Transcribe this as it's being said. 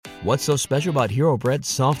What's so special about Hero Bread's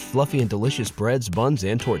soft, fluffy, and delicious breads, buns,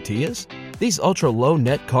 and tortillas? These ultra-low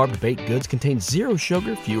net-carb baked goods contain zero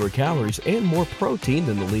sugar, fewer calories, and more protein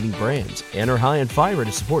than the leading brands, and are high in fiber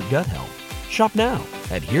to support gut health. Shop now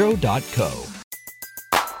at hero.co.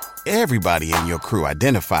 Everybody in your crew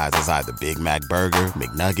identifies as either Big Mac Burger,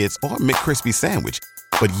 McNuggets, or McCrispy Sandwich.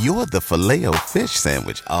 But you're the Filet-O-Fish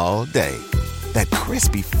Sandwich all day. That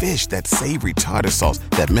crispy fish, that savory tartar sauce,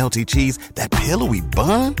 that melty cheese, that pillowy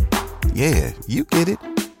bun. Yeah, you get it.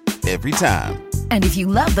 Every time. And if you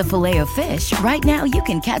love the Filet-O-Fish, right now you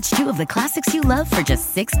can catch two of the classics you love for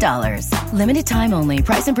just $6. Limited time only.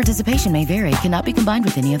 Price and participation may vary. Cannot be combined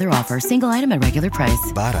with any other offer. Single item at regular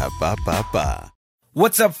price. Ba-da-ba-ba-ba.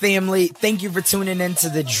 What's up, family? Thank you for tuning in to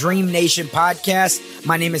the Dream Nation podcast.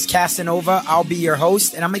 My name is Casanova. I'll be your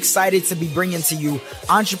host, and I'm excited to be bringing to you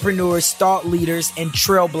entrepreneurs, thought leaders, and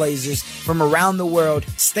trailblazers from around the world.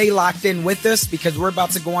 Stay locked in with us because we're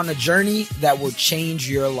about to go on a journey that will change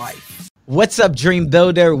your life. What's up, Dream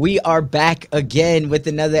Builder? We are back again with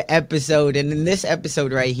another episode. And in this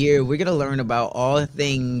episode right here, we're going to learn about all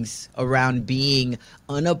things around being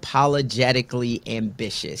unapologetically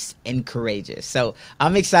ambitious and courageous. So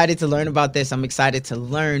I'm excited to learn about this. I'm excited to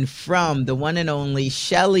learn from the one and only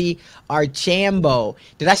Shellye Archambeau.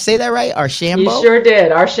 Did I say that right? Archambeau? You sure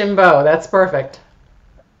did. Archambeau. That's perfect.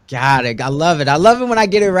 Got it. I love it. I love it when I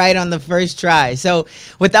get it right on the first try. So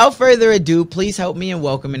without further ado, please help me in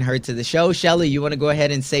welcoming her to the show. Shellye, you want to go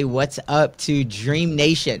ahead and say what's up to Dream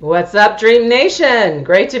Nation? What's up, Dream Nation?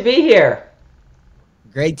 Great to be here.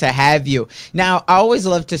 Great to have you. Now, I always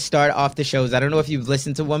love to start off the shows. I don't know if you've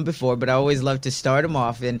listened to one before, but I always love to start them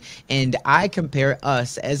off. And I compare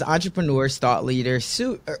us as entrepreneurs, thought leaders,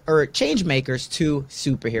 or change makers to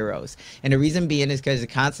superheroes. And the reason being is because we're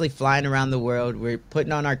constantly flying around the world. We're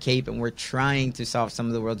putting on our cape and we're trying to solve some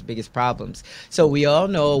of the world's biggest problems. So we all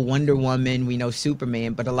know Wonder Woman, we know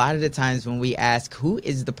Superman, but a lot of the times when we ask who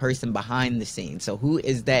is the person behind the scenes, so who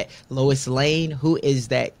is that Lois Lane, who is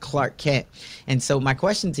that Clark Kent? And so my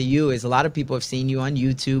question to you is, a lot of people have seen you on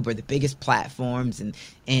YouTube or the biggest platforms,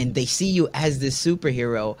 and they see you as this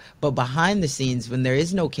superhero, but behind the scenes, when there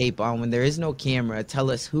is no cape on, when there is no camera, tell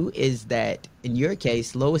us, who is that, in your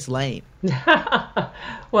case, Lois Lane?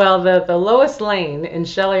 Well, the Lois Lane in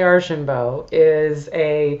Shellye Archambeau is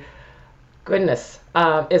a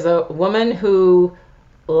woman who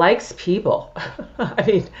likes people. I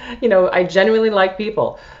mean, I genuinely like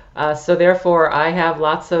people. So therefore, I have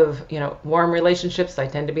lots of, warm relationships. I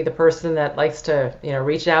tend to be the person that likes to,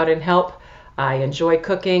 reach out and help. I enjoy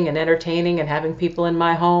cooking and entertaining and having people in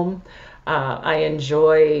my home. I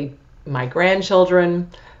enjoy my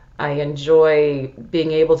grandchildren. I enjoy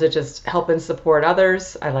being able to just help and support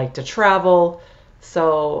others. I like to travel.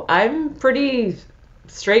 So I'm pretty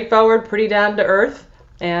straightforward, pretty down to earth,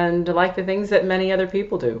 and like the things that many other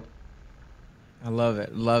people do. I love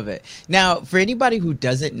it. Love it. Now, for anybody who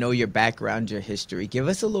doesn't know your background, your history, give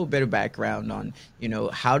us a little bit of background on,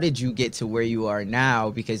 how did you get to where you are now?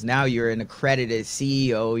 Because now you're an accredited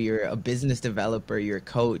CEO, you're a business developer, you're a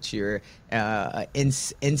coach, you're an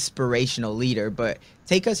inspirational leader. But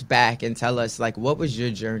take us back and tell us, what was your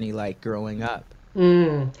journey like growing up?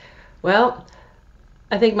 Well,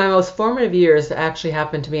 I think my most formative years actually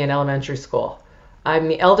happened to me in elementary school. I'm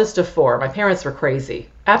the eldest of four. My parents were crazy,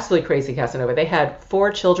 absolutely crazy, Casanova. They had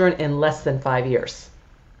 4 children in less than 5 years.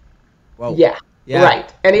 Whoa. Yeah,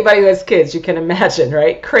 right. Anybody who has kids, you can imagine,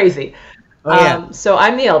 right? Crazy. Oh, yeah. So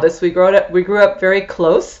I'm the eldest. We grew up very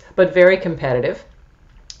close, but very competitive.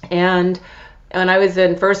 And when I was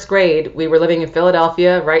in first grade, we were living in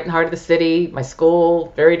Philadelphia, right in the heart of the city. My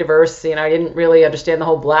school, very diverse. I didn't really understand the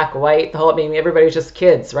whole black, white, everybody was just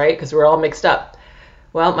kids, right? Because we were all mixed up.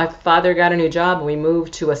 Well, my father got a new job and we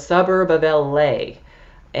moved to a suburb of LA.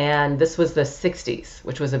 And this was the 60s,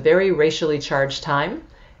 which was a very racially charged time.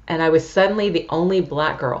 And I was suddenly the only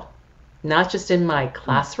black girl, not just in my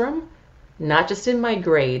classroom, not just in my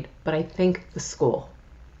grade, but I think the school.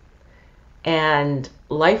 And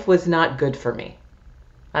life was not good for me.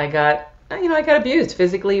 I got abused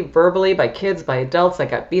physically, verbally, by kids, by adults. I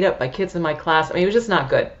got beat up by kids in my class. It was just not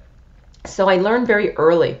good. So I learned very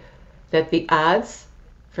early that the odds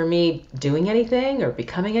for me doing anything or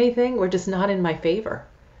becoming anything were just not in my favor.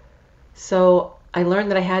 So I learned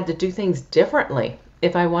that I had to do things differently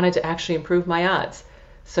if I wanted to actually improve my odds.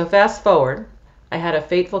 So fast forward, I had a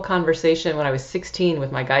fateful conversation when I was 16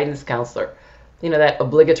 with my guidance counselor. That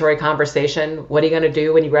obligatory conversation. What are you going to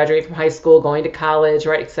do when you graduate from high school, going to college,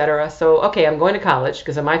 right, etc. So, okay, I'm going to college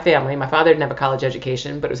because of my family. My father didn't have a college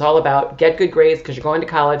education, but it was all about get good grades because you're going to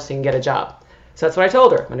college so you can get a job. So that's what I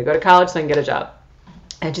told her. I'm going to go to college so I can get a job.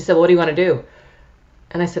 And she said, well, what do you want to do?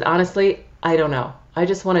 And I said, honestly, I don't know. I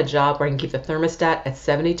just want a job where I can keep the thermostat at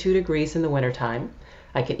 72 degrees in the wintertime.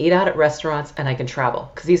 I can eat out at restaurants and I can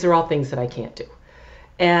travel, because these are all things that I can't do.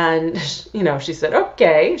 And, she said,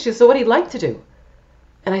 okay. She said, so what do you like to do?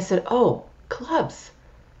 And I said, oh, clubs.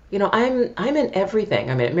 I'm in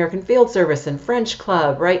everything. I'm in American Field Service and French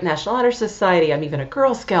Club, right? National Honor Society. I'm even a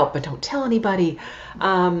Girl Scout, but don't tell anybody.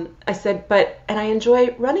 I said, and I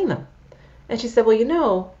enjoy running them. And she said,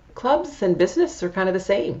 well, clubs and business are kind of the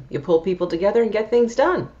same. You pull people together and get things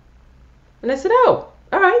done. And I said, oh,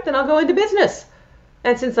 all right, then I'll go into business.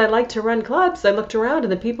 And since I like to run clubs, I looked around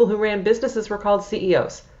and the people who ran businesses were called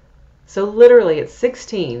CEOs. So literally at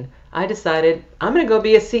 16, I decided I'm going to go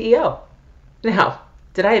be a CEO. Now,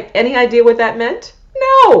 did I have any idea what that meant?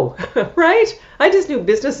 No, right? I just knew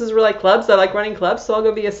businesses were like clubs. I like running clubs, so I'll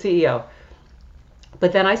go be a CEO.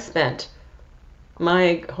 But then I spent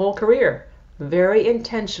my whole career very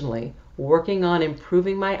intentionally working on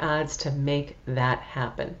improving my odds to make that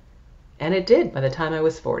happen. And it did by the time I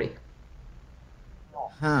was 40.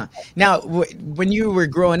 Huh. Now, when you were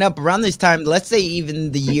growing up around this time, let's say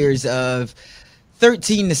even the years of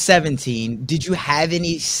 13 to 17, did you have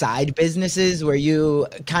any side businesses? Were you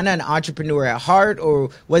kind of an entrepreneur at heart,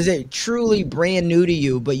 or was it truly brand new to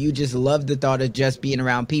you, but you just loved the thought of just being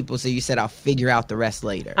around people, so you said, I'll figure out the rest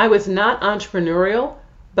later? I was not entrepreneurial,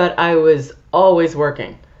 but I was always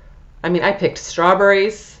working. I mean, I picked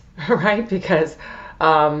strawberries, right? Because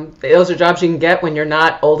those are jobs you can get when you're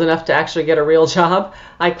not old enough to actually get a real job.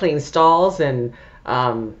 I cleaned stalls and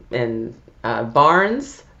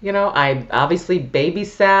barns. I obviously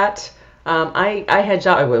babysat. I had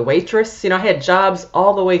jobs, a waitress. I had jobs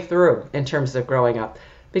all the way through in terms of growing up.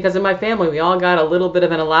 Because in my family, we all got a little bit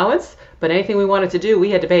of an allowance, but anything we wanted to do, we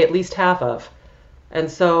had to pay at least half of. And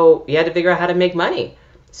so you had to figure out how to make money.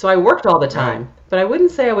 So I worked all the time, but I wouldn't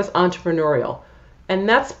say I was entrepreneurial. And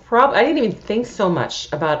that's I didn't even think so much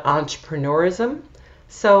about entrepreneurism.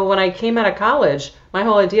 So when I came out of college, my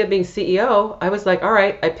whole idea of being CEO, I was like, all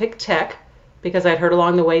right, I picked tech because I'd heard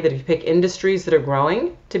along the way that if you pick industries that are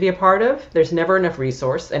growing to be a part of, there's never enough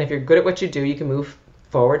resource. And if you're good at what you do, you can move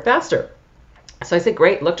forward faster. So I said,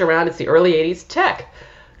 great, looked around, it's the early 80s, tech.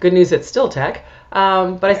 Good news, it's still tech.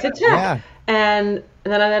 But I said tech. Yeah. And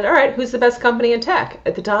then I said, all right, who's the best company in tech?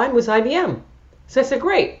 At the time was IBM. So I said,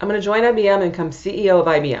 great, I'm going to join IBM and become CEO of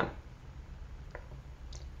IBM.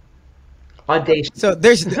 Audacious. So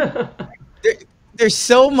there's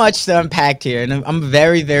so much to unpack here, and I'm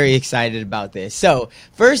very, very excited about this. So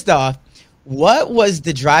first off, what was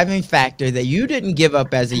the driving factor that you didn't give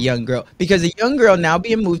up as a young girl? Because a young girl now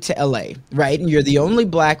being moved to LA, right? And you're the only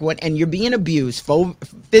black one, and you're being abused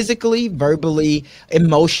physically, verbally,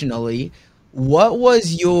 emotionally. What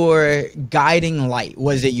was your guiding light?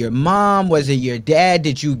 Was it your mom? Was it your dad?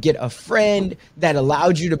 Did you get a friend that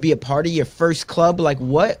allowed you to be a part of your first club? Like,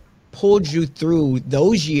 what pulled you through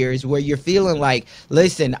those years where you're feeling like,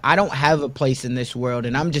 listen, I don't have a place in this world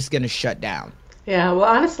and I'm just going to shut down? Yeah, well,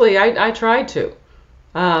 honestly, I tried to.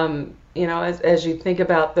 As you think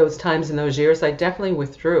about those times in those years, I definitely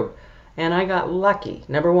withdrew. And I got lucky.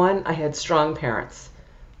 Number one, I had strong parents.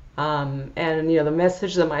 The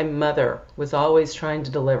message that my mother was always trying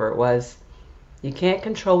to deliver was, you can't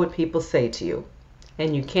control what people say to you,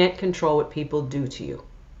 and you can't control what people do to you,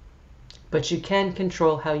 but you can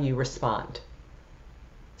control how you respond.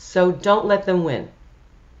 So don't let them win.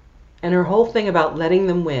 And her whole thing about letting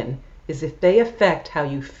them win is if they affect how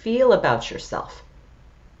you feel about yourself,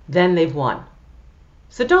 then they've won.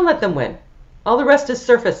 So don't let them win. All the rest is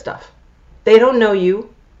surface stuff. They don't know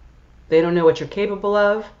you. They don't know what you're capable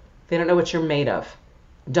of. They don't know what you're made of.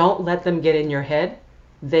 Don't let them get in your head.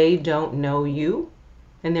 They don't know you,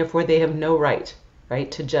 and therefore they have no right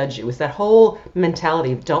to judge you. It's that whole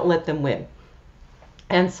mentality of don't let them win.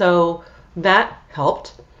 And so that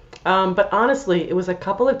helped. But honestly, it was a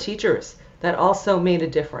couple of teachers that also made a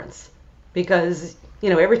difference. Because,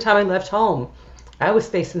 every time I left home, I was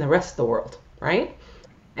facing the rest of the world, right?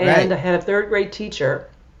 And I had a third grade teacher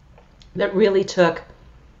that really took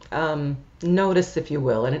notice, if you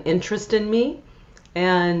will, and an interest in me,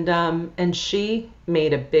 and she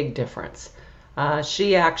made a big difference.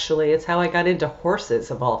 She actually, it's how I got into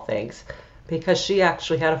horses of all things, because she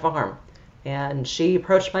actually had a farm, and she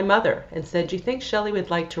approached my mother and said, "Do you think Shellye would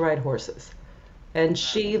like to ride horses?" And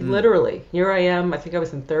she literally, here I am, I think I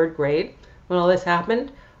was in third grade when all this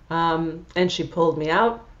happened, and she pulled me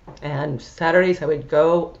out, and Saturdays I would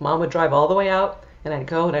go, Mom would drive all the way out, and I'd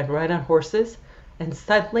go and I'd ride on horses. And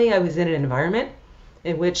suddenly I was in an environment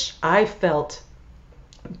in which I felt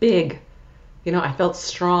big. I felt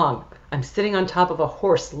strong. I'm sitting on top of a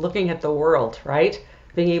horse looking at the world, right?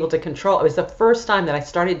 being able to control. It was the first time that I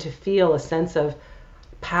started to feel a sense of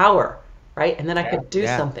power, right? And then I could do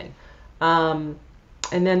something. And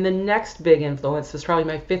then the next big influence was probably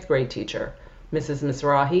my 5th grade teacher, Mrs.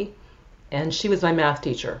 Mizrahi, and she was my math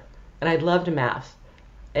teacher, and I loved math.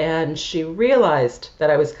 And she realized that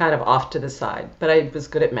I was kind of off to the side, but I was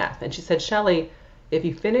good at math. And she said, Shellye, if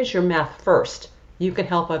you finish your math first, you can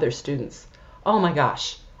help other students. Oh my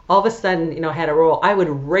gosh. All of a sudden, I had a role. I would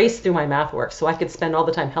race through my math work so I could spend all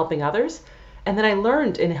the time helping others. And then I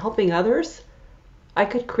learned in helping others, I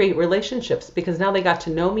could create relationships because now they got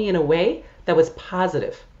to know me in a way that was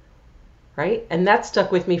positive, right? And that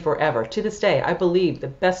stuck with me forever. To this day, I believe the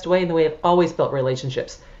best way and the way I've always built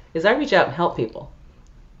relationships is I reach out and help people.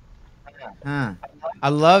 I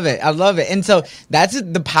love it. I love it. And so that's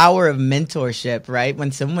the power of mentorship, right?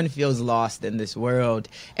 When someone feels lost in this world,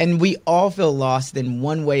 and we all feel lost in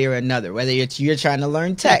one way or another, whether you're trying to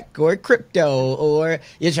learn tech or crypto or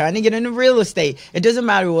you're trying to get into real estate. It doesn't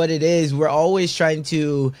matter what it is. We're always trying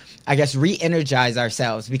to, I guess, re-energize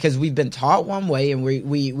ourselves because we've been taught one way and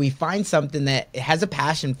we find something that has a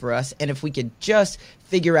passion for us. And if we could just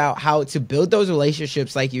figure out how to build those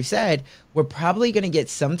relationships, like you said, we're probably going to get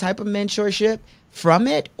some type of mentorship from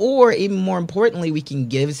it, or even more importantly, we can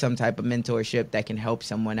give some type of mentorship that can help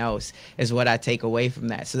someone else, is what I take away from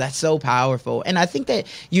that. So that's so powerful. And I think that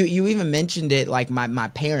you even mentioned it, like my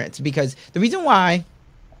parents, because the reason why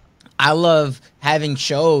I love having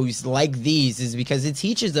shows like these is because it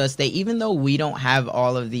teaches us that even though we don't have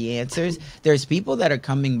all of the answers, there's people that are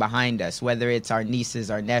coming behind us, whether it's our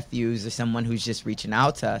nieces, our nephews, or someone who's just reaching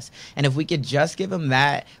out to us. And if we could just give them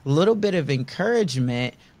that little bit of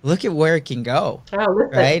encouragement, look at where it can go. Oh,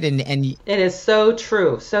 listen, right? And it is so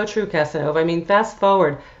true, Casanova. I mean, fast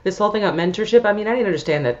forward, this whole thing about mentorship, I mean, I didn't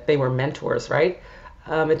understand that they were mentors, right?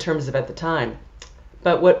 In terms of at the time.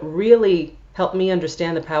 But what really helped me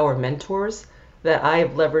understand the power of mentors that I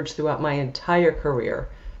have leveraged throughout my entire career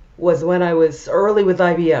was when I was early with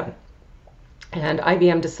IBM. And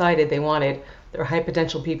IBM decided they wanted their high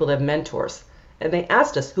potential people to have mentors. And they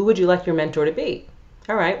asked us, who would you like your mentor to be?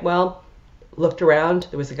 All right, well, looked around.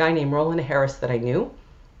 There was a guy named Roland Harris that I knew.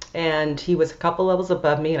 And he was a couple levels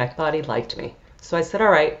above me, and I thought he liked me. So I said,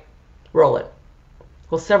 all right, Roland.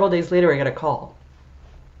 Well, several days later, I got a call.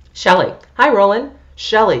 Shellye. Hi, Roland.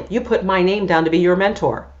 Shellye, you put my name down to be your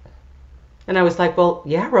mentor. And I was like, well,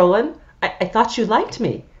 yeah, Roland, I thought you liked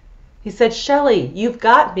me. He said, Shellye, you've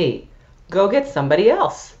got me. Go get somebody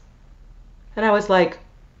else. And I was like,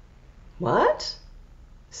 what?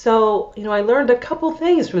 So, I learned a couple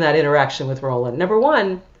things from that interaction with Roland. Number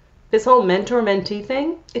one, this whole mentor-mentee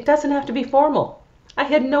thing, it doesn't have to be formal. I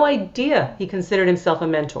had no idea he considered himself a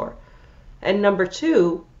mentor. And number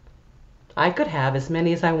two, I could have as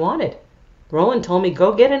many as I wanted. Roland told me,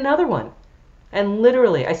 go get another one. And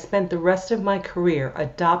literally, I spent the rest of my career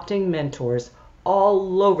adopting mentors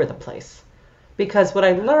all over the place. Because what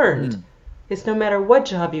I learned is no matter what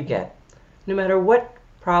job you get, no matter what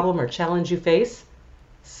problem or challenge you face,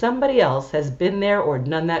 somebody else has been there or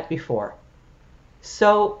done that before.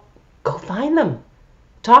 So go find them.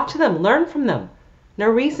 Talk to them. Learn from them. No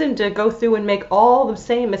reason to go through and make all the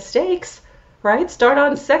same mistakes, right? Start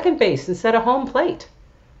on second base instead of home plate.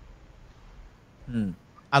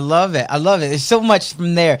 I love it. I love it. There's so much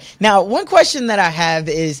from there. Now, one question that I have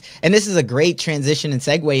is, and this is a great transition and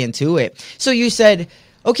segue into it. So you said,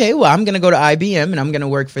 okay, well, I'm going to go to IBM and I'm going to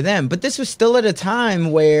work for them. But this was still at a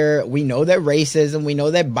time where we know that racism, we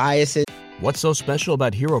know that biases. What's so special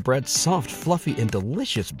about Hero Bread's soft, fluffy, and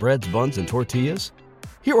delicious breads, buns, and tortillas?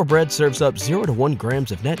 Hero Bread serves up 0 to 1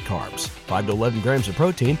 grams of net carbs, 5 to 11 grams of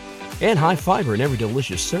protein, and high fiber in every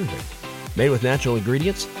delicious serving. Made with natural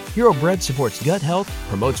ingredients, Hero Bread supports gut health,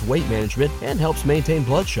 promotes weight management, and helps maintain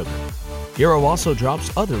blood sugar. Hero also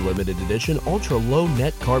drops other limited edition ultra-low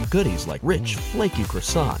net carb goodies like rich, flaky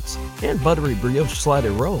croissants and buttery brioche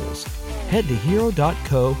slider rolls. Head to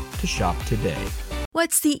hero.co to shop today.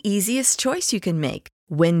 What's the easiest choice you can make?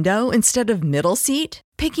 Window instead of middle seat?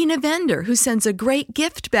 Picking a vendor who sends a great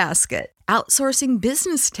gift basket? Outsourcing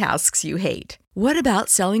business tasks you hate? What about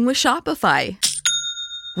selling with Shopify?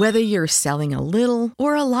 Whether you're selling a little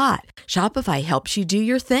or a lot, Shopify helps you do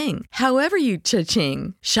your thing, however you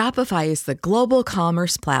cha-ching. Shopify is the global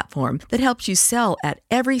commerce platform that helps you sell at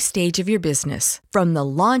every stage of your business. From the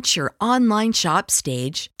launch your online shop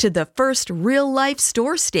stage to the first real-life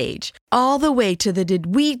store stage, all the way to the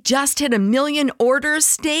did we just hit 1 million orders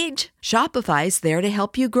stage. Shopify's there to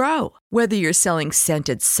help you grow. Whether you're selling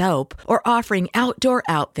scented soap or offering outdoor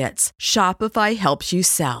outfits, Shopify helps you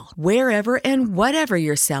sell. Wherever and whatever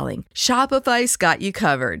you're selling, Shopify's got you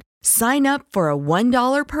covered. Sign up for a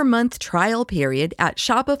 $1 per month trial period at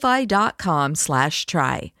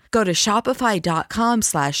shopify.com/try. Go to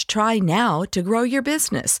shopify.com/try now to grow your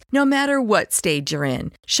business, no matter what stage you're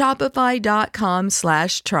in.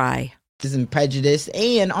 Shopify.com/try. And prejudice,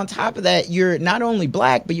 and on top of that, you're not only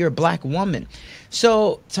black, but you're a black woman.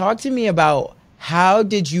 So talk to me about, how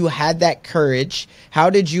did you have that courage?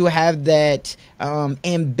 How did you have that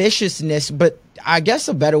ambitiousness? But I guess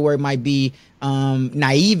a better word might be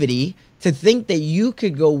naivety, to think that you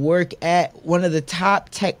could go work at one of the top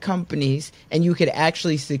tech companies and you could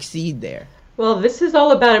actually succeed there. Well, this is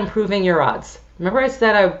all about improving your odds. Remember I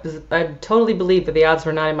said I totally believed that the odds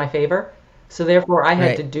were not in my favor. So therefore I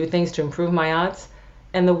had to do things to improve my odds.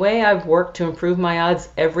 And the way I've worked to improve my odds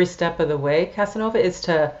every step of the way, Casanova, is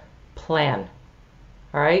to plan.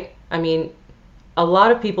 All right? I mean, a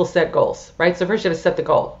lot of people set goals, right? So first you have to set the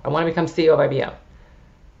goal. I want to become CEO of IBM.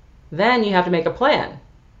 Then you have to make a plan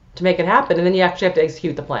to make it happen, and then you actually have to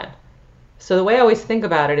execute the plan. So the way I always think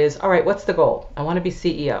about it is, all right, what's the goal? I want to be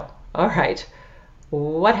CEO. All right,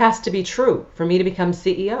 what has to be true for me to become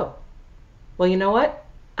CEO? Well, you know what?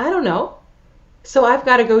 I don't know. So I've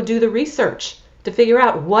got to go do the research to figure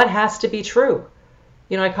out what has to be true.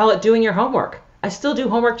 You know, I call it doing your homework. I still do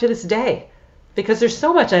homework to this day because there's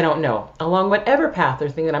so much I don't know along whatever path or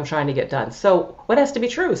thing that I'm trying to get done. So what has to be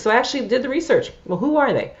true? So I actually did the research. Well, who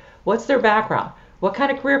are they? What's their background? What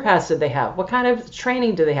kind of career paths did they have? What kind of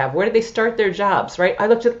training do they have? Where did they start their jobs, right? I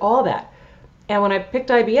looked at all that. And when I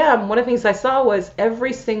picked IBM, one of the things I saw was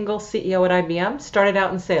every single CEO at IBM started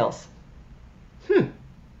out in sales.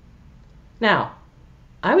 Now,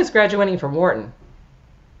 I was graduating from Wharton.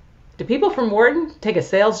 Do people from Wharton take a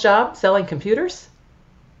sales job selling computers?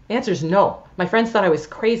 The answer is no. My friends thought I was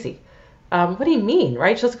crazy. What do you mean,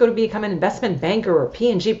 right? Let's go to become an investment banker or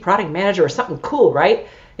P&G product manager or something cool, right?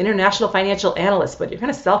 International financial analyst, but you're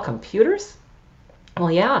going to sell computers? Well,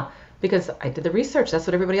 yeah, because I did the research. That's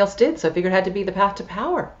what everybody else did. So I figured it had to be the path to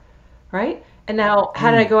power, right? And now, how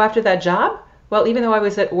did I go after that job? Well, even though I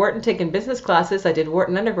was at Wharton taking business classes, I did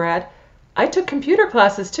Wharton undergrad, I took computer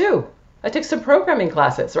classes too. I took some programming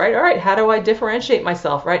classes, right? All right, how do I differentiate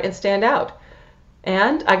myself, right, and stand out?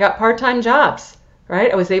 And I got part-time jobs,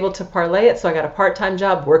 right? I was able to parlay it, so I got a part-time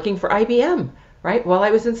job working for IBM, right, while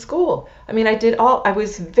I was in school. I mean, I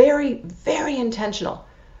was very, very intentional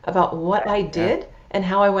about what I did and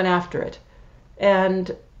how I went after it.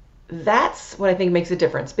 And that's what I think makes a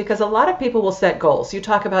difference, because a lot of people will set goals. You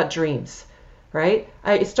talk about dreams, right?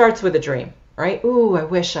 It starts with a dream, right? Ooh, I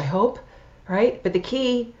wish, I hope, right? But the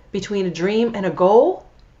key between a dream and a goal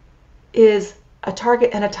is a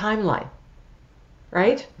target and a timeline,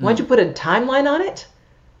 right? Once you put a timeline on it,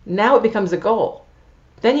 now it becomes a goal.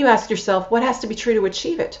 Then you ask yourself, what has to be true to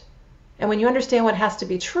achieve it? And when you understand what has to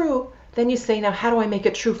be true, then you say, now how do I make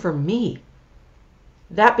it true for me?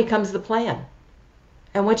 That becomes the plan.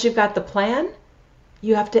 And once you've got the plan,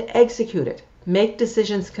 you have to execute it. Make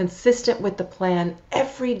decisions consistent with the plan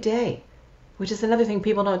every day, which is another thing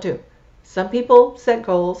people don't do. Some people set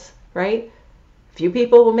goals, right? Few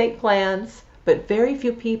people will make plans, but very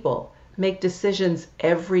few people make decisions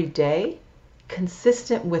every day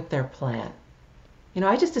consistent with their plan. You know,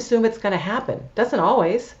 I just assume it's going to happen. Doesn't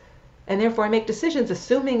always. And therefore I make decisions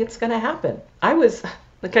assuming it's going to happen. Can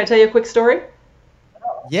I tell you a quick story?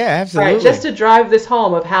 Yeah, absolutely. All right, just to drive this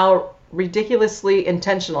home of how ridiculously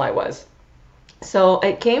intentional I was. So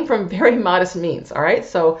it came from very modest means, all right?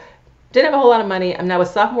 So didn't have a whole lot of money. I'm now a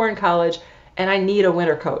sophomore in college, and I need a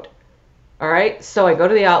winter coat, all right? So I go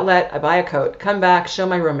to the outlet, I buy a coat, come back, show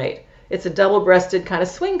my roommate. It's a double-breasted kind of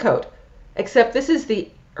swing coat, except this is the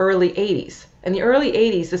early 80s. In the early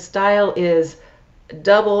 80s, the style is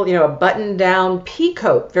double, a button-down pea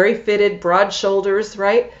coat, very fitted, broad shoulders,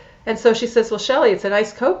 right? And so she says, well, Shellye, it's a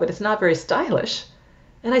nice coat, but it's not very stylish.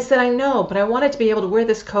 And I said, I know, but I wanted to be able to wear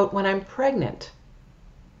this coat when I'm pregnant.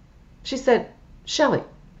 She said, Shellye,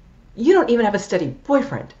 you don't even have a steady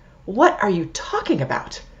boyfriend. What are you talking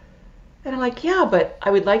about? And I'm like, yeah, but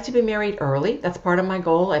I would like to be married early. That's part of my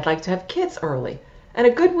goal. I'd like to have kids early. And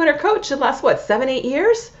a good winter coat should last, 7-8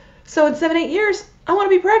 years? So in 7-8 years, I want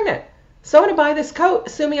to be pregnant. So I'm going to buy this coat,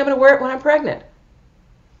 assuming I'm going to wear it when I'm pregnant.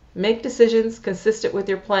 Make decisions consistent with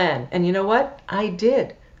your plan. And you know what? I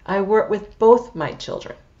did. I worked with both my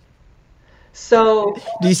children. So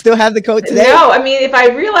do you still have the coat today? No, I mean, if I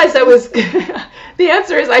realized I was, the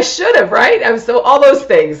answer is I should have, right? So all those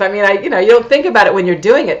things. I mean, you don't think about it when you're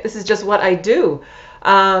doing it. This is just what I do.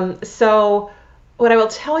 So what I will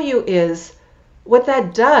tell you is what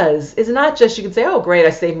that does is not just, you can say, oh, great, I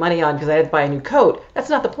saved money on because I had to buy a new coat. That's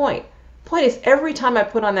not the point. The point is every time I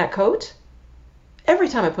put on that coat,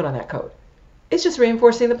 It's just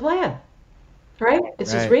reinforcing the plan, right?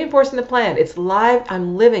 It's just reinforcing the plan. It's live.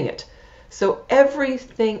 I'm living it. So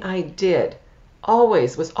everything I did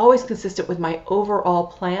was always consistent with my overall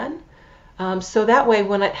plan. So that way,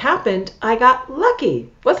 when it happened, I got lucky.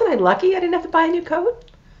 Wasn't I lucky? I didn't have to buy a new coat.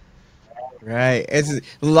 Right. It's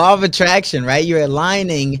law of attraction, right? You're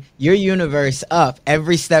aligning your universe up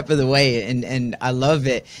every step of the way. And I love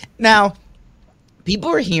it. Now, people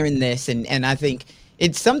are hearing this, and I think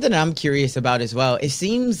it's something I'm curious about as well. It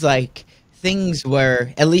seems like things were,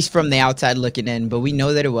 at least from the outside looking in, but we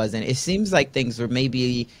know that it wasn't. It seems like things were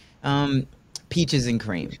maybe peaches and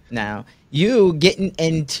cream. Now, you getting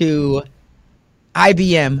into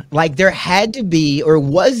IBM, like there had to be, or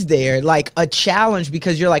was there like a challenge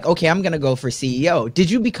because you're like, okay, I'm going to go for CEO. Did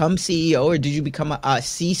you become CEO or did you become a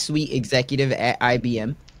C-suite executive at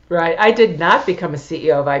IBM? Right. I did not become a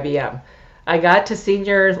CEO of IBM. I got to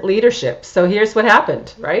senior leadership. So here's what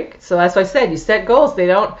happened, right? So that's what I said. You set goals. They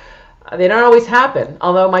don't always happen.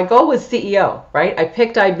 Although my goal was CEO, right? I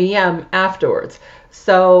picked IBM afterwards.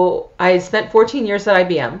 So I spent 14 years at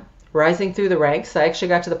IBM, rising through the ranks. I actually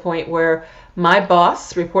got to the point where my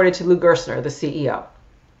boss reported to Lou Gerstner, the CEO.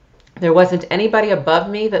 There wasn't anybody above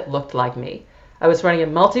me that looked like me. I was running a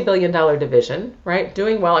multi-billion-dollar division, right?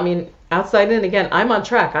 Doing well. I mean, outside in, again, I'm on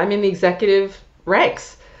track. I'm in the executive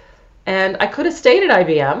ranks. And I could have stayed at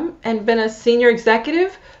IBM and been a senior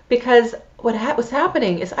executive because what was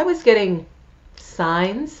happening is I was getting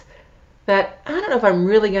signs that I don't know if I'm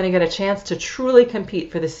really going to get a chance to truly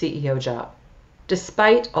compete for the CEO job,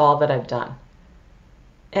 despite all that I've done.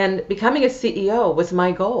 And becoming a CEO was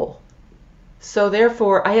my goal. So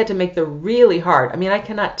therefore, I had to make the really hard, I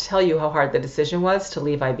cannot tell you how hard the decision was to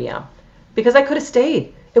leave IBM because I could have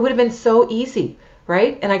stayed. It would have been so easy,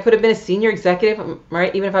 right? And I could have been a senior executive,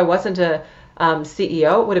 right? Even if I wasn't a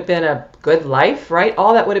CEO, it would have been a good life, right?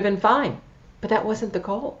 All that would have been fine. But that wasn't the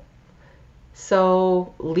goal.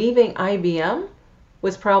 So leaving IBM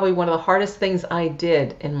was probably one of the hardest things I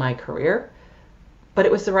did in my career, but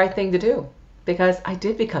it was the right thing to do because I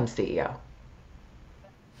did become CEO.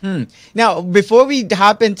 Now, before we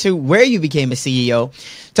hop into where you became a CEO,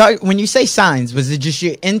 when you say signs, was it just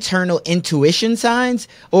your internal intuition signs,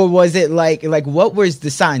 or was it like what was the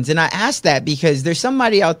signs? And I ask that because there's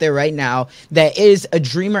somebody out there right now that is a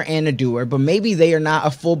dreamer and a doer, but maybe they are not a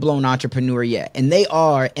full-blown entrepreneur yet, and they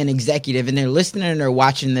are an executive, and they're listening and they're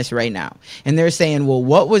watching this right now, and they're saying, well,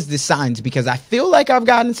 what was the signs? Because I feel like I've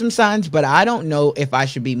gotten some signs, but I don't know if I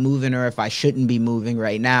should be moving or if I shouldn't be moving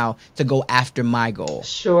right now to go after my goal.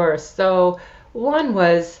 Sure. So one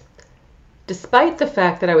was, despite the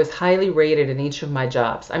fact that I was highly rated in each of my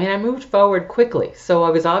jobs, I moved forward quickly, so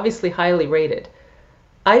I was obviously highly rated.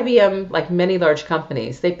 IBM, like many large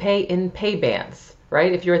companies, they pay in pay bands,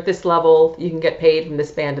 right? If you're at this level, you can get paid from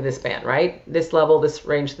this band to this band, right? This level, this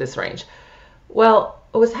range, this range. Well,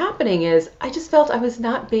 what was happening is I just felt I was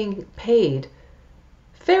not being paid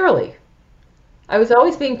fairly. I was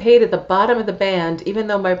always being paid at the bottom of the band, even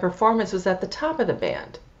though my performance was at the top of the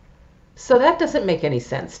band. So that doesn't make any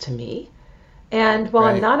sense to me. And while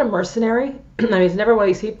I'm not a mercenary, I was never one of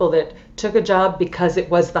these people that took a job because it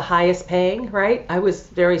was the highest paying, right? I was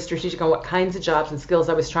very strategic on what kinds of jobs and skills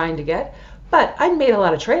I was trying to get. But I made a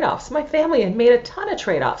lot of trade-offs. My family had made a ton of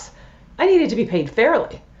trade-offs. I needed to be paid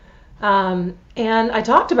fairly. And I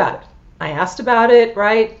talked about it. I asked about it,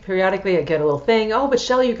 right? Periodically I get a little thing. Oh, but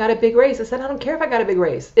Shellye, you got a big raise. I said, I don't care if I got a big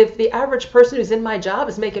raise. If the average person who's in my job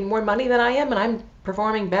is making more money than I am and I'm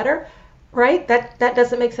performing better, right? That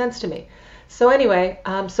doesn't make sense to me. So anyway,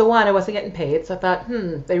 so one, I wasn't getting paid. So I thought,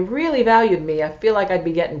 they really valued me. I feel like I'd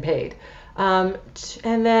be getting paid. And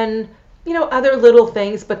then, other little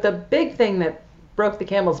things. But the big thing that broke the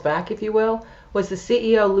camel's back, if you will, was the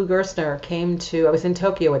CEO, Lou Gerstner, I was in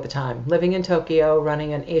Tokyo at the time, living in Tokyo,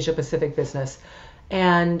 running an Asia Pacific business.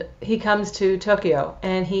 And he comes to Tokyo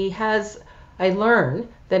and I learned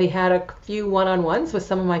that he had a few one-on-ones with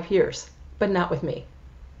some of my peers, but not with me.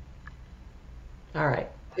 All right.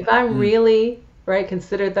 If I'm really,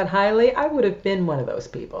 considered that highly, I would have been one of those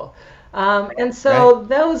people. And so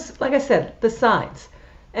those, like I said, the signs.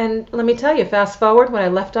 And let me tell you, fast forward, when I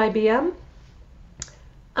left IBM,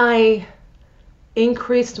 I want to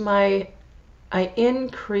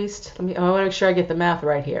make sure I get the math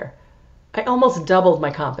right here. I almost doubled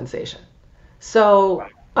my compensation. So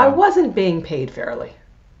I wasn't being paid fairly.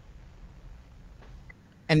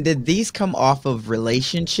 And did these come off of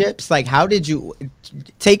relationships? Like, how did you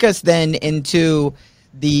take us then into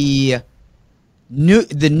the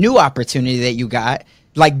new opportunity that you got?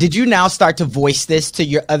 like, did you now start to voice this to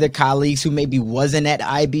your other colleagues who maybe wasn't at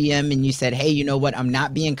IBM and you said, hey, you know what, I'm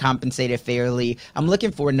not being compensated fairly, I'm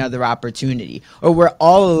looking for another opportunity? Or were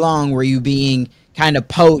all along were you being kind of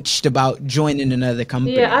poached about joining another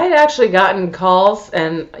company? Yeah, I had actually gotten calls,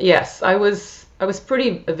 and yes, I was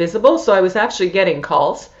pretty visible, so I was actually getting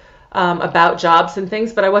calls about jobs and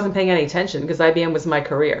things, but I wasn't paying any attention because IBM was my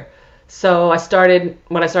career. So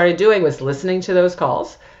what I started doing was listening to those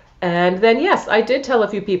calls. And then, yes, I did tell a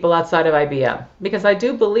few people outside of IBM, because I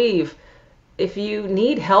do believe if you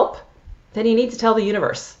need help, then you need to tell the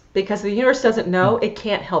universe, because the universe doesn't know, it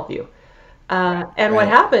can't help you. And what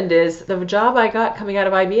happened is the job I got coming out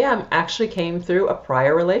of IBM actually came through a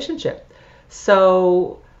prior relationship.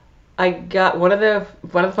 So I got one of the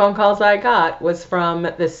phone calls I got was from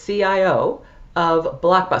the CIO of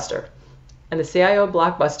Blockbuster. And the CIO of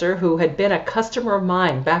Blockbuster, who had been a customer of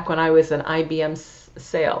mine back when I was in IBM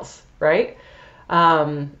sales, right?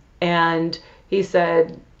 And he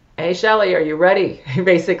said, hey, Shellye, are you ready?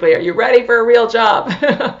 Basically, are you ready for a real job?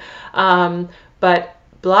 But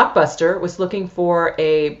Blockbuster was looking for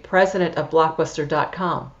a president of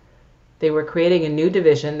Blockbuster.com. They were creating a new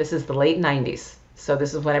division. This is the late 90s. So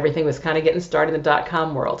this is when everything was kind of getting started in the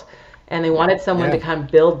 .com world. And they wanted someone to kind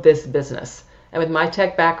of build this business. And with my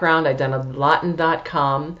tech background, I'd done a lot in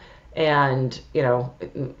 .com. And, you know,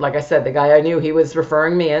 like I said, the guy I knew, he was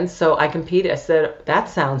referring me in. So I competed. I said, that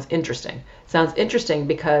sounds interesting. Sounds interesting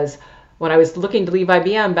because when I was looking to leave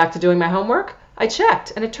IBM back to doing my homework, I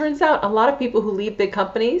checked. And it turns out a lot of people who leave big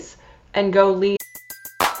companies and go lead.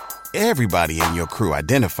 Everybody in your crew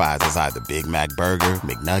identifies as either Big Mac Burger,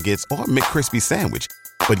 McNuggets, or McCrispy Sandwich.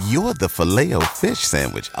 But you're the Filet-O-Fish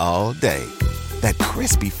Sandwich all day. That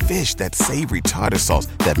crispy fish, that savory tartar sauce,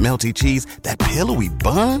 that melty cheese, that pillowy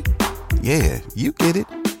bun. Yeah, you get it.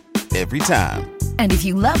 Every time. And if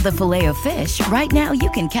you love the Filet-O-Fish, right now you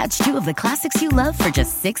can catch two of the classics you love for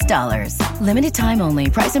just $6. Limited time only.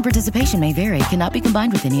 Price and participation may vary. Cannot be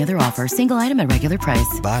combined with any other offer. Single item at regular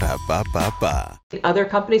price. Ba-da-ba-ba-ba. Other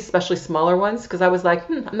companies, especially smaller ones, because I was like,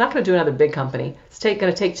 I'm not going to do another big company. It's going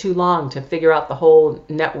to take too long to figure out the whole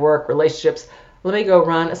network, relationships. Let me go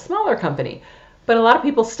run a smaller company. But a lot of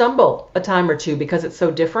people stumble a time or two because it's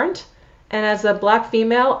so different. And as a black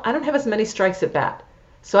female, I don't have as many strikes at bat.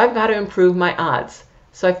 So I've got to improve my odds.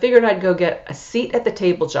 So I figured I'd go get a seat at the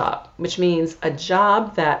table job, which means a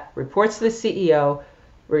job that reports to the CEO,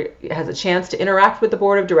 has a chance to interact with the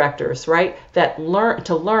board of directors, right? That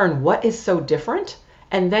learn what is so different,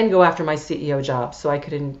 and then go after my CEO job so I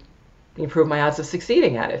could improve my odds of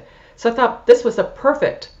succeeding at it. So I thought this was a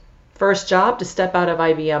perfect first job to step out of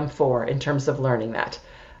IBM for in terms of learning that.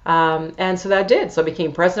 And so that did. So I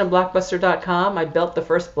became president of Blockbuster.com. I built the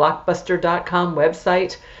first Blockbuster.com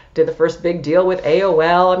website, did the first big deal with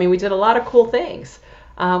AOL. I mean, we did a lot of cool things,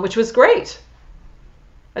 which was great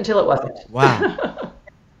until it wasn't. Wow.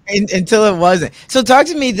 Until it wasn't. So talk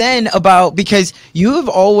to me then about, because you have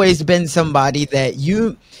always been somebody that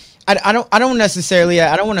I don't necessarily,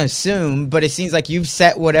 I don't want to assume, but it seems like you've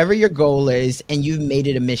set whatever your goal is and you've made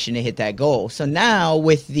it a mission to hit that goal. So now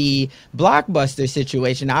with the Blockbuster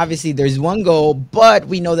situation, obviously there's one goal, but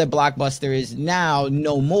we know that Blockbuster is now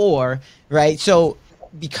no more, right? So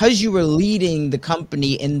because you were leading the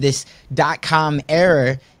company in this .com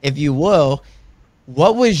era, if you will,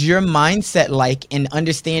 what was your mindset like in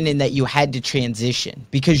understanding that you had to transition?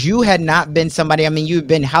 Because you had not been somebody, I mean, you've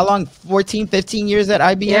been how long? 14, 15 years at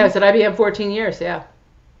IBM? Yeah, I was at IBM 14 years, yeah.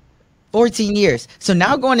 14 years. So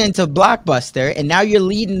now going into Blockbuster, and now you're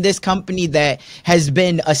leading this company that has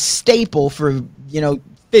been a staple for,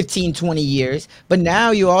 15, 20 years. But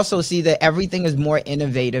now you also see that everything is more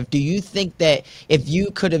innovative. Do you think that if you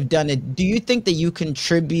could have done it, do you think that you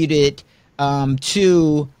contributed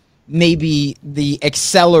to maybe the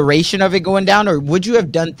acceleration of it going down, or would you have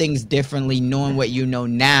done things differently knowing what you know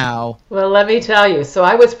now? Well, let me tell you. So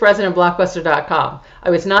I was president of Blockbuster.com. I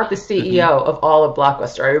was not the CEO of all of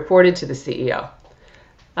Blockbuster. I reported to the CEO.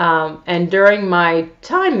 And during my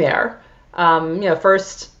time there, in the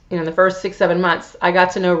first 6-7 months, I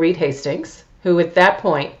got to know Reed Hastings, who at that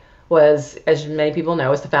point was, as many people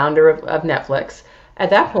know, is the founder of Netflix.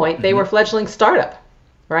 At that point, they were fledgling startup,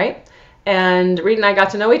 right? And Reed and I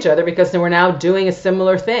got to know each other because they were now doing a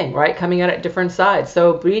similar thing, right? Coming out at different sides.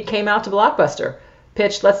 So Reed came out to Blockbuster,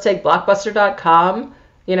 pitched, let's take Blockbuster.com,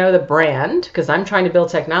 the brand, because I'm trying to build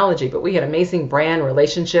technology, but we had amazing brand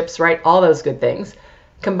relationships, right? All those good things.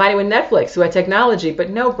 Combine it with Netflix, who had technology,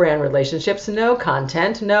 but no brand relationships, no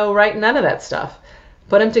content, none of that stuff.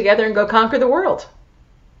 Put them together and go conquer the world.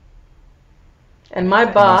 And my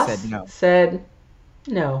boss said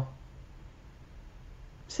no.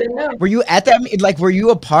 Say no. Were you at that? Like, were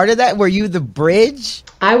you a part of that? Were you the bridge?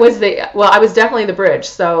 I was definitely the bridge.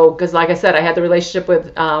 So, because like I said, I had the relationship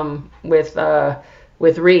with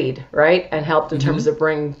Reed, right, and helped in terms of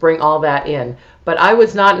bring all that in. But I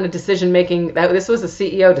was not in a decision making. This was a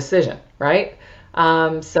CEO decision, right?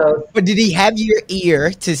 But did he have your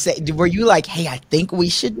ear to say? Were you like, "Hey, I think we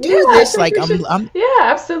should do yeah, this"? Like, yeah,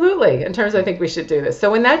 absolutely. In terms of, I think we should do this. So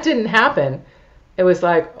when that didn't happen, it was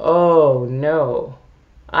like, oh no,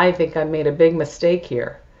 I think I made a big mistake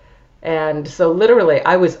here. And so literally,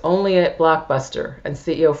 I was only at Blockbuster and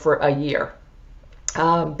CEO for a year.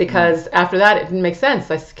 Because after that, it didn't make sense.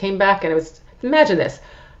 I came back and it was, imagine this,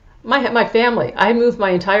 my family, I moved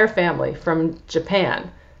my entire family from Japan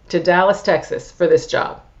to Dallas, Texas for this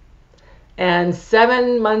job. And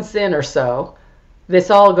 7 months in or so, this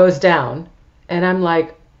all goes down. And I'm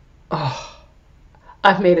like, oh,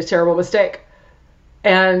 I've made a terrible mistake.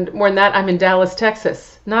 And more than that, I'm in Dallas,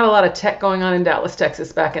 Texas. Not a lot of tech going on in Dallas,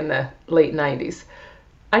 Texas back in the late 90s.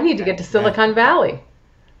 I need to get to Silicon Valley.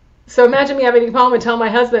 So imagine me having to come home and tell my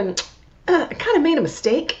husband, I kind of made a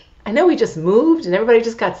mistake. I know we just moved and everybody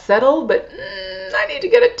just got settled, but I need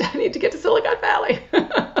to get to Silicon Valley.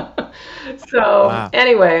 So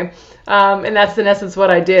anyway, and that's in essence what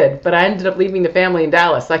I did. But I ended up leaving the family in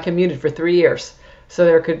Dallas. I commuted for 3 years. So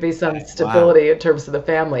there could be some stability in terms of the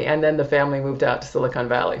family. And then the family moved out to Silicon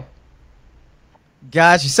Valley.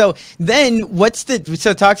 Gotcha. So then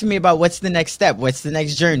so talk to me about what's the next step? What's the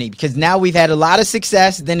next journey? Because now we've had a lot of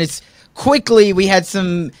success. Then we had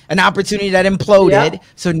an opportunity that imploded. Yep.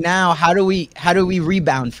 So now how do we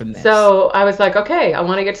rebound from this? So I was like, okay, I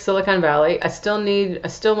want to get to Silicon Valley. I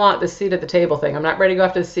still want the seat at the table thing. I'm not ready to go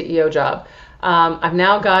after the CEO job. I've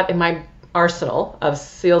now got in my arsenal of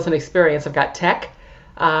skills and experience, I've got tech,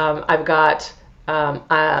 I've got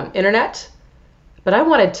internet, but I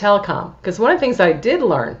wanted telecom, because one of the things I did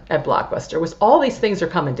learn at Blockbuster was all these things are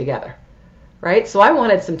coming together, right? So I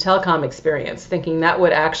wanted some telecom experience, thinking that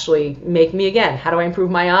would actually make me, again, how do I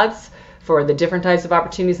improve my odds for the different types of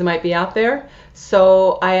opportunities that might be out there?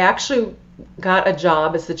 So I actually got a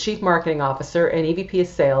job as the Chief Marketing Officer and EVP of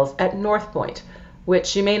Sales at NorthPoint,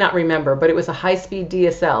 which you may not remember, but it was a high-speed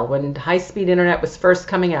DSL. When high-speed internet was first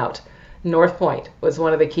coming out, NorthPoint was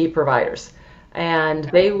one of the key providers. And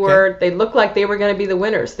they looked like they were going to be the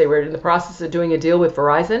winners. They were in the process of doing a deal with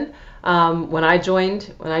Verizon when I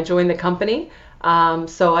joined the company.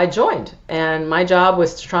 So I joined, and my job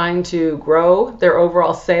was trying to grow their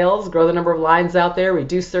overall sales, grow the number of lines out there,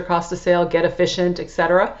 reduce their cost of sale, get efficient,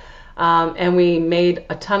 etc. And we made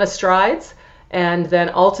a ton of strides. And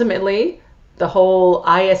then ultimately, the whole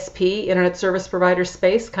ISP, Internet Service Provider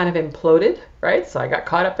space, kind of imploded, right? So I got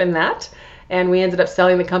caught up in that. And we ended up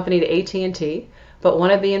selling the company to AT&T. But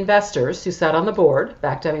one of the investors who sat on the board,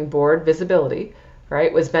 back to having board visibility,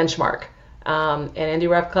 right, was Benchmark. And Andy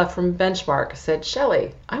Rapcliffe from Benchmark said,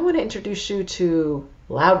 Shellye, I want to introduce you to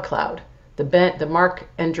LoudCloud, the Mark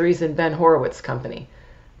Andreessen Ben Horowitz company,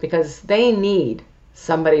 because they need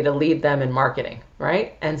somebody to lead them in marketing,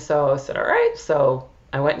 right? And so I said, all right. So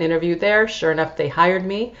I went and interviewed there. Sure enough, they hired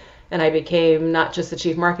me. And I became not just the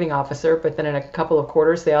Chief Marketing Officer, but then in a couple of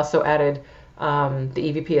quarters, they also added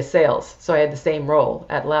the EVP of Sales. So I had the same role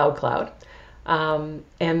at LoudCloud.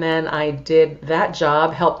 And then I did that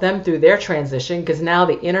job, helped them through their transition, because now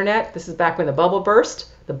the internet, this is back when the bubble burst.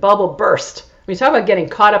 The bubble burst. When you talk about getting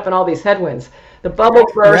caught up in all these headwinds, the bubble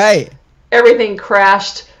burst, right. Everything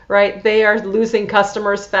crashed, right? They are losing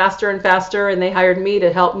customers faster and faster, and they hired me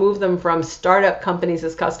to help move them from startup companies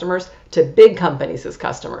as customers to big companies as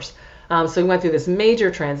customers. So we went through this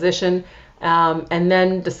major transition, and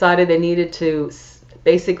then decided they needed to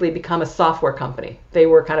basically become a software company. They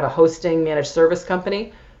were kind of a hosting managed service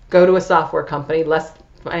company, go to a software company, less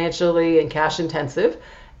financially and cash intensive.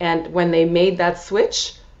 And when they made that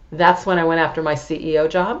switch, that's when I went after my CEO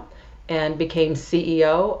job and became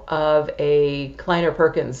CEO of a Kleiner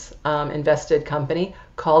Perkins invested company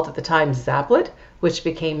called at the time Zaplet, which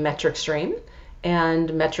became MetricStream. And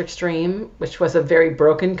MetricStream, which was a very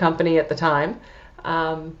broken company at the time,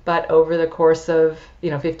 but over the course of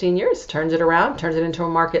 15 years, turns it around, turns it into a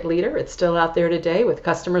market leader. It's still out there today with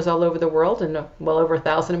customers all over the world and well over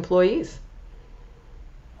 1,000 employees.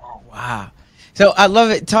 Oh, wow. So I love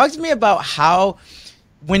it. Talk to me about how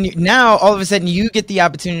when now all of a sudden you get the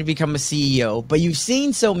opportunity to become a CEO, but you've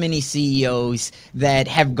seen so many CEOs that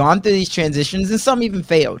have gone through these transitions and some even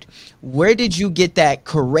failed. Where did you get that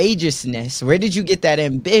courageousness? Where did you get that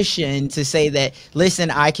ambition to say that,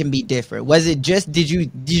 listen, I can be different? Was it just, did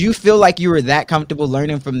you feel like you were that comfortable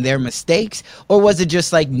learning from their mistakes? Or was it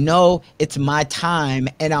just like, no, it's my time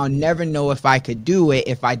and I'll never know if I could do it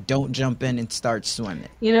if I don't jump in and start swimming?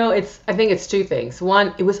 I think it's two things.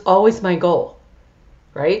 One, it was always my goal.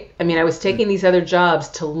 Right? I mean, I was taking these other jobs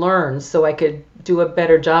to learn so I could do a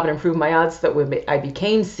better job and improve my odds that when I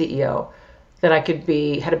became CEO, that I could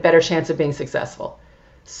had a better chance of being successful.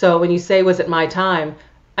 So when you say, was it my time?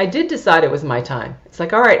 I did decide it was my time. It's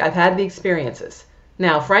like, all right, I've had the experiences.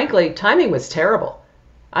 Now, frankly, timing was terrible.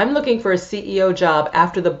 I'm looking for a CEO job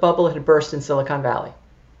after the bubble had burst in Silicon Valley,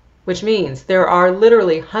 which means there are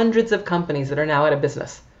literally hundreds of companies that are now out of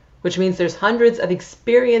business, which means there's hundreds of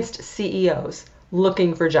experienced CEOs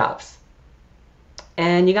looking for jobs.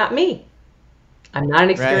 And you got me. I'm not an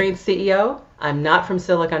experienced CEO. I'm not from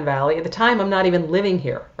Silicon Valley. At the time, I'm not even living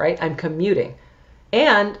here, right? I'm commuting.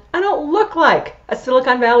 And I don't look like a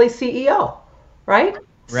Silicon Valley CEO, right?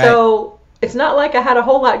 So it's not like I had a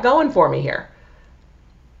whole lot going for me here.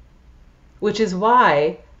 Which is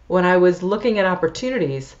why when I was looking at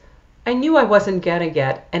opportunities, I knew I wasn't going to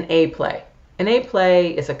get an A play. An A play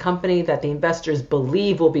is a company that the investors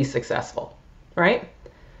believe will be successful. Right?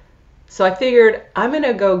 So I figured I'm going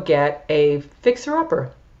to go get a fixer-upper,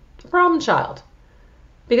 a problem child.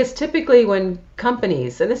 Because typically when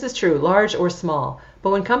companies, and this is true, large or small,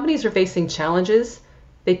 but when companies are facing challenges,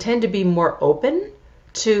 they tend to be more open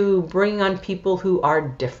to bring on people who are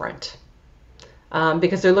different.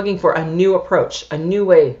 Because they're looking for a new approach, a new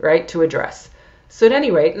way, right, to address. So at any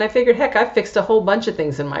rate, and I figured, heck, I've fixed a whole bunch of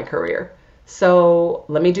things in my career. So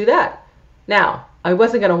let me do that. Now, I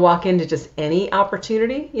wasn't going to walk into just any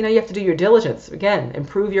opportunity. You have to do your diligence. Again,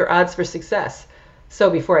 improve your odds for success.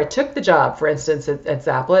 So before I took the job, for instance, at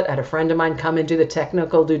Zaplet, I had a friend of mine come and do the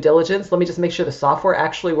technical due diligence. Let me just make sure the software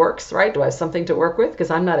actually works, right? Do I have something to work with?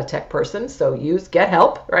 Because I'm not a tech person. So get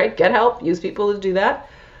help, right? Get help. Use people to do that.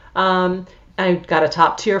 I got a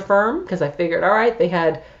top tier firm because I figured, all right, they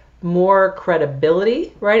had more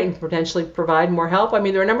credibility, right? And potentially provide more help. I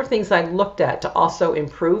mean, there are a number of things I looked at to also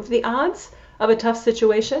improve the odds of a tough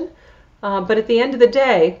situation. But at the end of the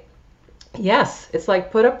day, yes, it's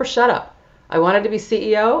like put up or shut up. I wanted to be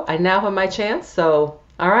CEO. I now have my chance. So,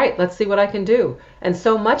 all right, let's see what I can do. And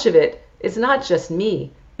so much of it is not just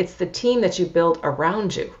me. It's the team that you build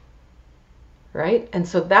around you. Right? And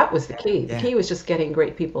so that was the key. The key was just getting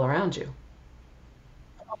great people around you.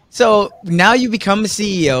 So now you become a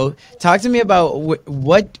CEO. Talk to me about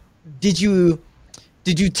what did you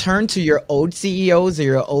turn to your old CEOs or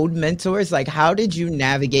your old mentors? Like, how did you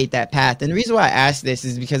navigate that path? And the reason why I ask this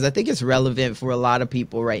is because I think it's relevant for a lot of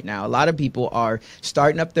people right now. A lot of people are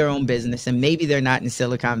starting up their own business, and maybe they're not in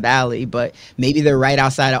Silicon Valley, but maybe they're right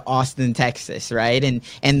outside of Austin, Texas, right?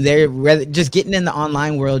 And they're just getting in the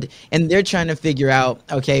online world, and they're trying to figure out,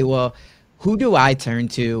 okay, well, who do I turn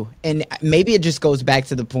to? And maybe it just goes back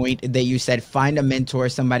to the point that you said, find a mentor,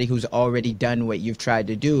 somebody who's already done what you've tried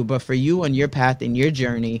to do. But for you on your path and your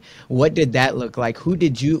journey, what did that look like?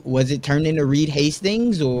 Was it turned into Reed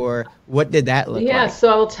Hastings, or what did that look like? Yeah,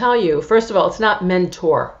 so I will tell you, first of all, it's not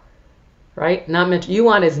mentor, right? Not mentor. You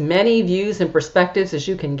want as many views and perspectives as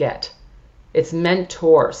you can get. It's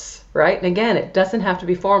mentors, right? And again, it doesn't have to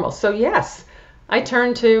be formal. So yes, I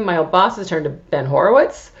turned to my old bosses, turned to Ben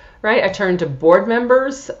Horowitz, right? I turned to board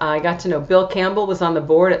members. I got to know Bill Campbell was on the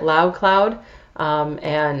board at LoudCloud,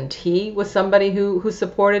 and he was somebody who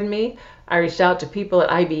supported me. I reached out to people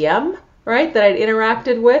at IBM, right, that I'd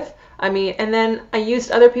interacted with. I mean, and then I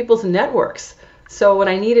used other people's networks. So when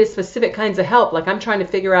I needed specific kinds of help, like I'm trying to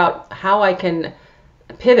figure out how I can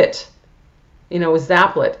pivot, with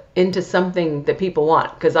Zaplet into something that people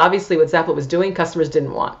want. Because obviously what Zaplet was doing, customers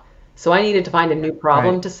didn't want. So I needed to find a new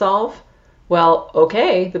problem to solve. Well,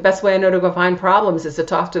 okay, the best way I know to go find problems is to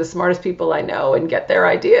talk to the smartest people I know and get their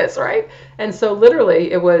ideas, right? And so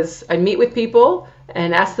literally I'd meet with people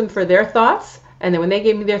and ask them for their thoughts. And then when they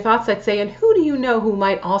gave me their thoughts, I'd say, and who do you know who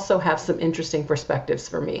might also have some interesting perspectives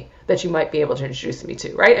for me that you might be able to introduce me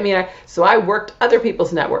to, right? I mean, so I worked other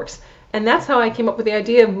people's networks. And that's how I came up with the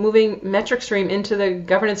idea of moving MetricStream into the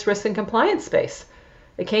governance, risk, and compliance space.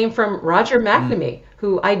 It came from Roger McNamee,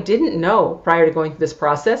 who I didn't know prior to going through this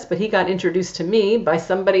process, but he got introduced to me by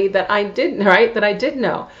somebody that I did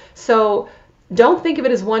know. So don't think of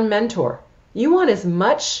it as one mentor. You want as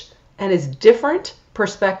much and as different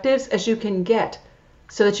perspectives as you can get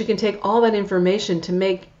so that you can take all that information to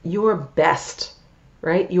make your best,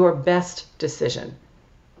 right? Your best decision.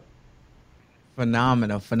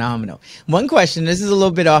 Phenomenal, phenomenal. One question, this is a little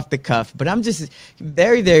bit off the cuff, but I'm just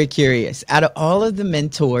very, very curious. Out of all of the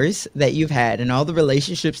mentors that you've had and all the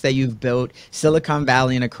relationships that you've built, Silicon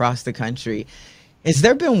Valley and across the country, has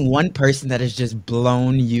there been one person that has just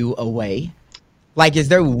blown you away? Like, is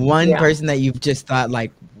there one person that you've just thought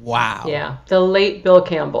like, wow? Yeah, the late Bill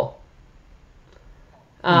Campbell.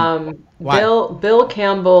 Bill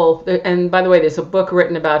Campbell, and by the way, there's a book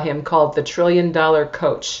written about him called The $1 Trillion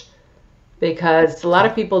Coach, because a lot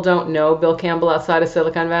of people don't know Bill Campbell outside of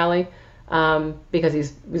Silicon Valley, because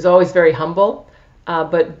he's always very humble.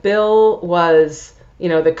 But Bill was,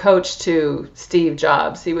 the coach to Steve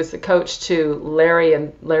Jobs. He was the coach to Larry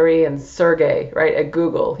and Sergey, right, at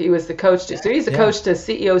Google. He was the coach to, so he's the coach to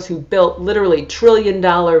CEOs who built literally $1 trillion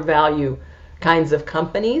value kinds of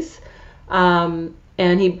companies.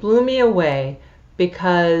 And he blew me away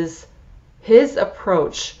because his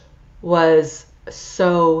approach was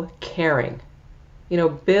so caring.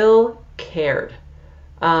 Bill cared.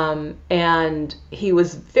 And he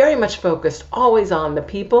was very much focused always on the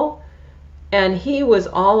people. And he was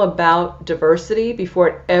all about diversity before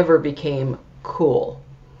it ever became cool.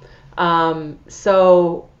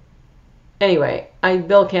 So anyway,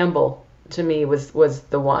 Bill Campbell to me was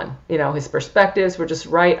the one. His perspectives were just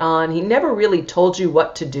right on. He never really told you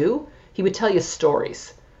what to do. He would tell you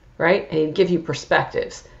stories, right? And he'd give you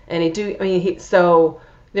perspectives. And so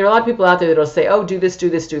there are a lot of people out there that'll say, oh, do this, do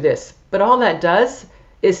this, do this. But all that does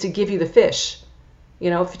is to give you the fish.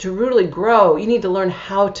 To really grow, you need to learn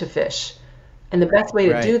how to fish. And the best way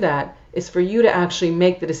to do that is for you to actually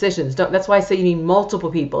make the decisions. That's why I say you need multiple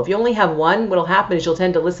people. If you only have one, what'll happen is you'll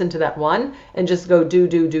tend to listen to that one and just go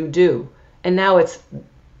do. And now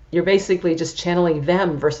you're basically just channeling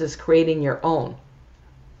them versus creating your own.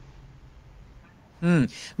 And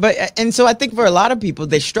so I think for a lot of people,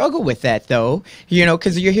 they struggle with that, though,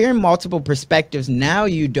 because you're hearing multiple perspectives. Now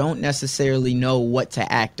you don't necessarily know what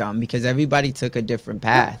to act on because everybody took a different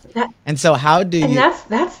path. And so how do you?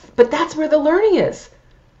 But that's where the learning is.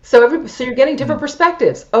 So you're getting different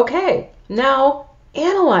perspectives. Okay, now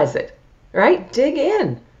analyze it, right? Dig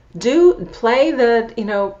in. Play the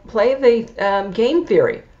game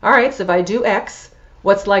theory. All right, so if I do X,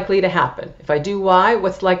 what's likely to happen? If I do Y,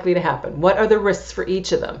 what's likely to happen? What are the risks for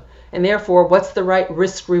each of them? And therefore, what's the right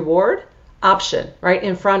risk reward option right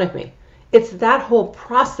in front of me? It's that whole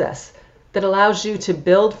process that allows you to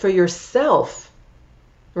build for yourself,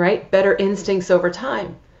 right? Better instincts over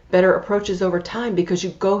time, better approaches over time because you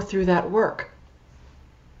go through that work.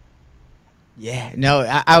 Yeah, no,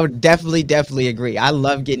 I would definitely agree. I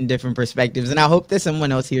love getting different perspectives, and I hope that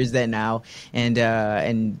someone else hears that now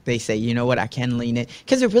and they say, you know what, I can lean in,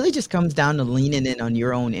 because it really just comes down to leaning in on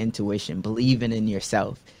your own intuition, believing in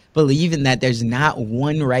yourself, believing that there's not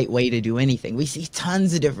one right way to do anything. We see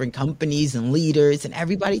tons of different companies and leaders, and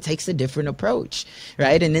everybody takes a different approach,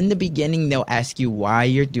 right? And in the beginning, they'll ask you why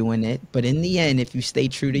you're doing it, but in the end, if you stay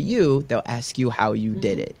true to you, they'll ask you how you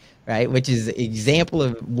did it. Right, which is an example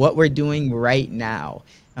of what we're doing right now.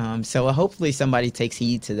 So hopefully somebody takes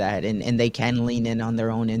heed to that and they can lean in on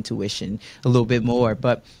their own intuition a little bit more.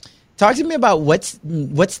 But talk to me about what's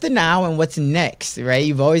the now and what's next, right?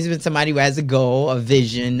 You've always been somebody who has a goal, a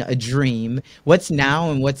vision, a dream. What's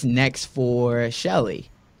now and what's next for Shellye?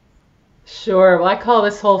 Sure. Well, I call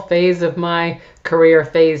this whole phase of my career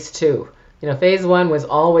phase 2. Phase 1 was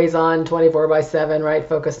always on 24/7, right?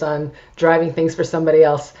 Focused on driving things for somebody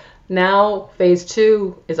else. Now, phase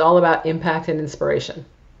 2 is all about impact and inspiration.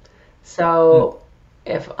 So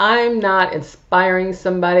if I'm not inspiring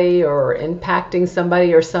somebody or impacting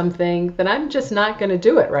somebody or something, then I'm just not going to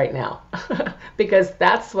do it right now because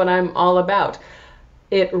that's what I'm all about.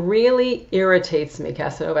 It really irritates me,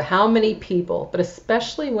 Casanova, how many people, but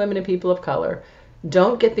especially women and people of color,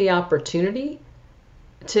 don't get the opportunity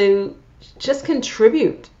to just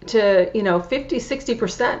contribute to, 50,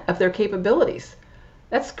 60% of their capabilities.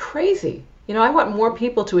 That's crazy. I want more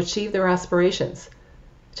people to achieve their aspirations,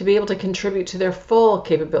 to be able to contribute to their full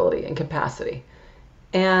capability and capacity.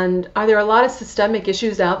 And are there a lot of systemic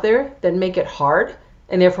issues out there that make it hard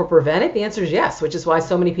and therefore prevent it? The answer is yes, which is why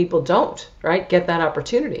so many people don't, right, get that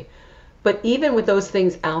opportunity. But even with those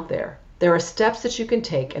things out there, there are steps that you can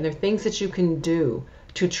take and there are things that you can do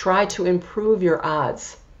to try to improve your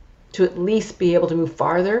odds, to at least be able to move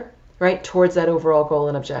farther, right, towards that overall goal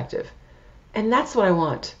and objective. And that's what I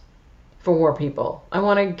want for more people. I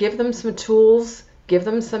want to give them some tools, give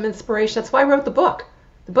them some inspiration. That's why I wrote the book.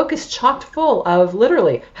 The book is chocked full of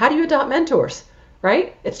literally, how do you adopt mentors,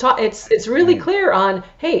 right? It's really clear on,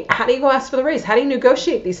 hey, how do you go ask for the raise? How do you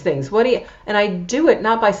negotiate these things? And I do it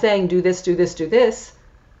not by saying do this, do this, do this,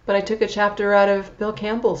 but I took a chapter out of Bill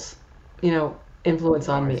Campbell's, influence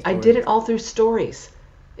on me. I did it all through stories.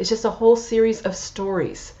 It's just a whole series of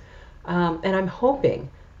stories. And I'm hoping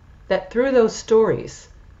that through those stories,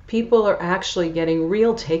 people are actually getting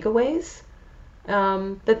real takeaways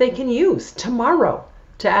that they can use tomorrow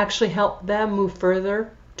to actually help them move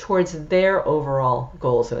further towards their overall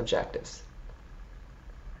goals and objectives.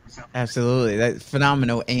 Absolutely. That's a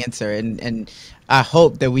phenomenal answer. And I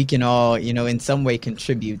hope that we can all, in some way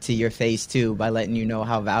contribute to your phase two by letting you know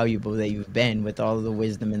how valuable that you've been with all of the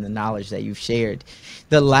wisdom and the knowledge that you've shared.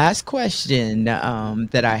 The last question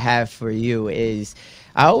that I have for you is,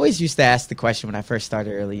 I always used to ask the question when I first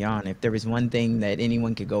started early on, if there was one thing that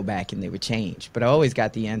anyone could go back and they would change. But I always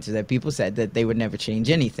got the answer that people said that they would never change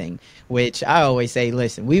anything, which I always say,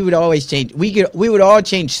 listen, we would always change. We would all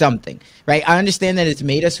change something, right? I understand that it's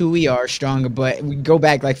made us who we are, stronger, but we go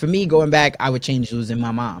back, like for me, going back, I would change losing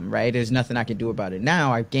my mom, right? There's nothing I could do about it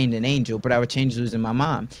now. I've gained an angel, but I would change losing my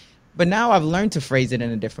mom. But now I've learned to phrase it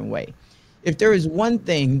in a different way. If there is one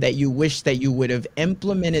thing that you wish that you would have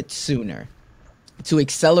implemented sooner to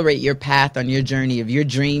accelerate your path on your journey of your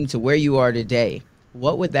dream to where you are today,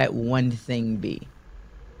 what would that one thing be?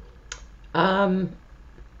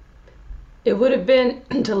 It would have been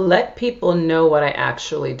to let people know what I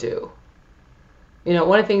actually do.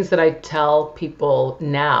 One of the things that I tell people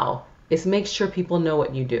now is make sure people know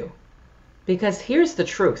what you do. Because here's the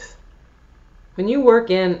truth. When you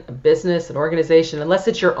work in a business, an organization, unless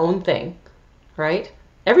it's your own thing, right?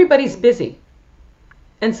 Everybody's busy.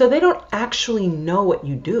 And so they don't actually know what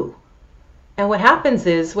you do. And what happens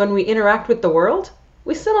is when we interact with the world,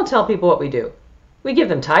 we still don't tell people what we do. We give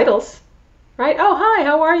them titles, right? Oh, hi,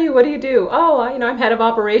 how are you? What do you do? Oh, I'm head of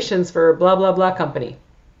operations for blah, blah, blah company.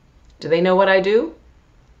 Do they know what I do?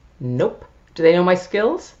 Nope. Do they know my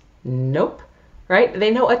skills? Nope. Right?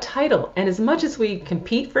 They know a title. And as much as we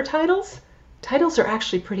compete for titles, titles are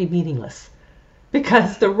actually pretty meaningless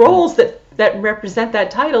because the roles that represent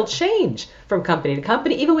that title change from company to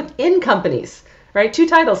company, even within companies, right? Two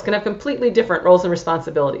titles can have completely different roles and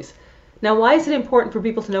responsibilities. Now, why is it important for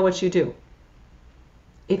people to know what you do?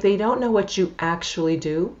 If they don't know what you actually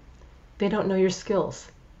do, they don't know your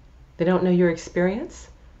skills. They don't know your experience.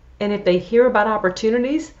 And if they hear about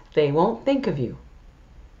opportunities, they won't think of you.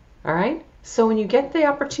 All right? So when you get the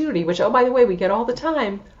opportunity, which, oh, by the way, we get all the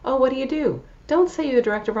time, oh, what do you do? Don't say you're the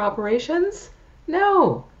director of operations.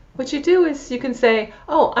 No. What you do is you can say,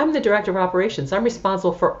 oh, I'm the director of operations. I'm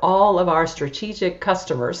responsible for all of our strategic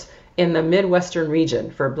customers in the Midwestern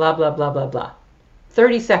region for blah, blah, blah, blah, blah.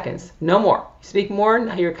 30 seconds, no more. You speak more,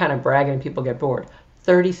 now you're kind of bragging and people get bored.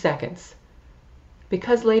 30 seconds.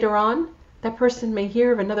 Because later on, that person may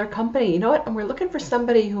hear of another company. You know what? And we're looking for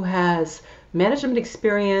somebody who has management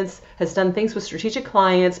experience, has done things with strategic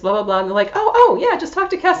clients, blah, blah, blah. And they're like, oh, yeah, just talk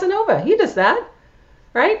to Casanova. He does that,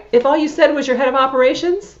 right? If all you said was your head of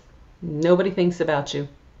operations, nobody thinks about you.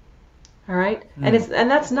 All right? And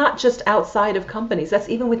that's not just outside of companies. That's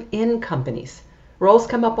even within companies. Roles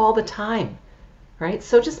come up all the time, right?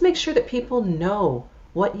 So just make sure that people know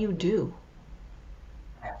what you do.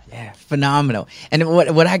 Yeah, phenomenal. And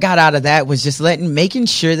what I got out of that was just making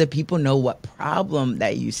sure that people know what problem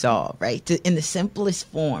that you solve, right? In the simplest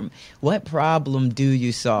form, what problem do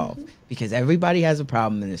you solve? Because everybody has a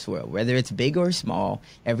problem in this world, whether it's big or small.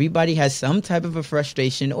 Everybody has some type of a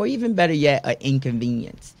frustration, or even better yet, an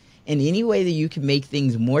inconvenience. In any way that you can make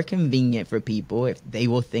things more convenient for people, if they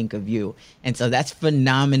will think of you. And so that's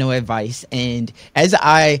phenomenal advice. And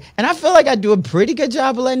I feel like I do a pretty good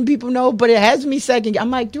job of letting people know, but it has me second.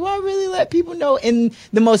 I'm like, do I really let people know in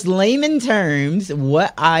the most layman terms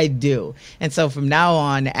what I do? And so from now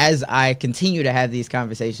on, as I continue to have these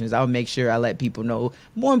conversations, I'll make sure I let people know,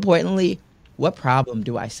 more importantly, what problem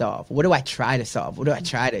do I solve? What do I try to solve? What do I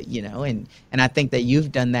try to, and I think that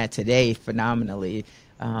you've done that today phenomenally.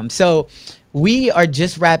 So we are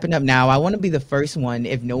just wrapping up now. I want to be the first one,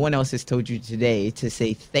 if no one else has told you today, to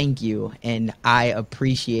say thank you and I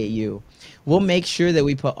appreciate you. We'll make sure that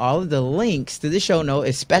we put all of the links to the show note,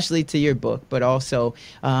 especially to your book, but also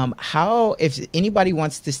if anybody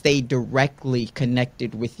wants to stay directly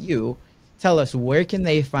connected with you, tell us, where can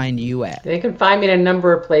they find you at? They can find me in a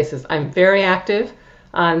number of places. I'm very active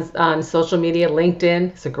on social media.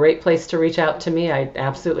 LinkedIn is a great place to reach out to me. I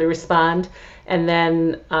absolutely respond. And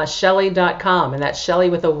then Shellye.com, and that's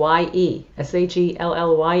Shellye with a Y-E, SHELLYE.com.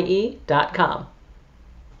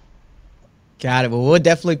 Got it. Well, we'll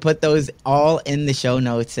definitely put those all in the show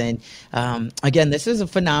notes. And again, this is a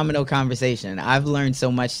phenomenal conversation. I've learned so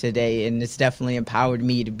much today, and it's definitely empowered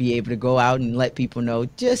me to be able to go out and let people know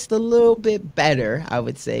just a little bit better, I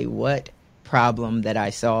would say, what problem that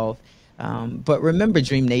I solve. But remember,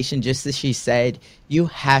 Dream Nation, just as she said, you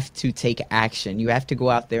have to take action. You have to go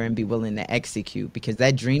out there and be willing to execute, because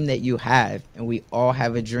that dream that you have, and we all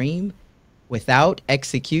have a dream, without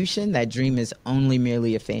execution, that dream is only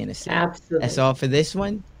merely a fantasy. Absolutely. That's all for this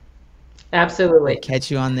one. Absolutely. We'll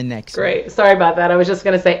catch you on the next one. Great. Sorry about that. I was just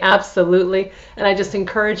going to say absolutely. And I just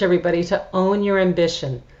encourage everybody to own your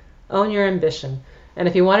ambition. Own your ambition. And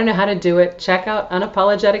if you want to know how to do it, check out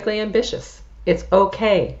Unapologetically Ambitious. It's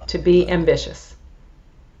okay to be ambitious.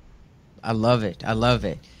 I love it. I love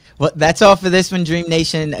it. Well, that's all for this one, Dream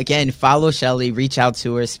Nation. Again, follow Shellye, reach out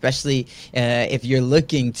to her, especially if you're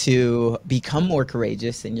looking to become more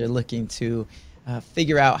courageous and you're looking to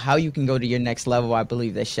figure out how you can go to your next level. I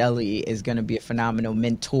believe that Shellye is going to be a phenomenal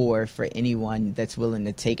mentor for anyone that's willing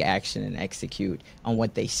to take action and execute on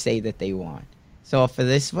what they say that they want. So for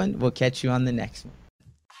this one, we'll catch you on the next one.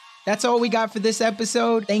 That's all we got for this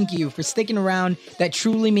episode. Thank you for sticking around. That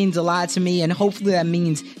truly means a lot to me, and hopefully that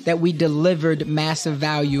means that we delivered massive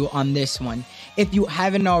value on this one. If you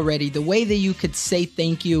haven't already, the way that you could say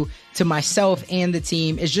thank you to myself and the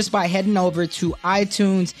team is just by heading over to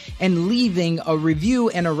iTunes and leaving a review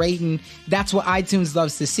and a rating. That's what iTunes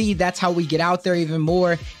loves to see. That's how we get out there even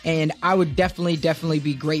more, and I would definitely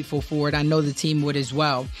be grateful for it. I know the team would as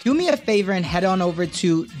well. Do me a favor and head on over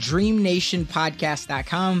to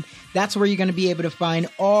dreamnationpodcast.com. That's where you're going to be able to find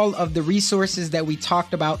all of the resources that we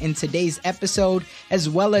talked about in today's episode, as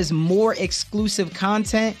well as more exclusive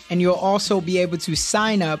content. And you'll also be able to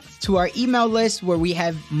sign up to our email list where we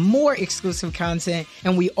have more exclusive content.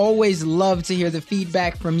 And we always love to hear the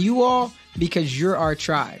feedback from you all, because you're our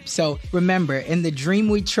tribe. So remember, in the dream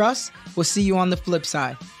we trust, we'll see you on the flip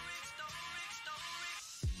side.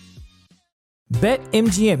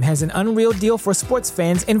 BetMGM has an unreal deal for sports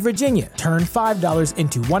fans in Virginia. Turn $5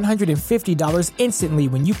 into $150 instantly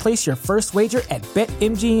when you place your first wager at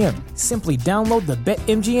BetMGM. Simply download the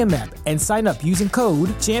BetMGM app and sign up using code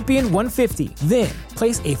Champion150. Then,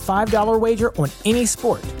 place a $5 wager on any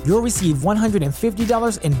sport. You'll receive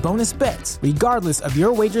 $150 in bonus bets, regardless of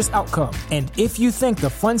your wager's outcome. And if you think the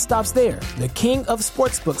fun stops there, the king of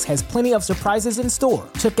sportsbooks has plenty of surprises in store.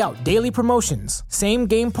 Check out daily promotions,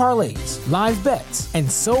 same-game parlays, live bets, and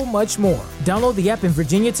so much more. Download the app in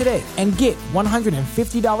Virginia today and get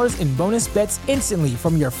 $150 in bonus bets instantly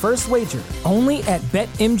from your first wager. Only at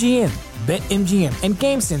BetMGM. BetMGM and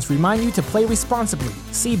GameSense remind you to play responsibly.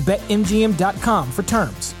 See BetMGM.com for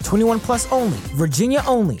terms. 21 plus only. Virginia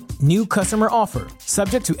only. New customer offer.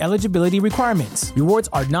 Subject to eligibility requirements. Rewards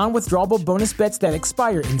are non-withdrawable bonus bets that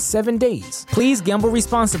expire in 7 days. Please gamble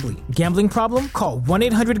responsibly. Gambling problem? Call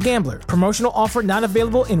 1-800-GAMBLER. Promotional offer not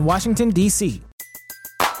available in Washington, D.C.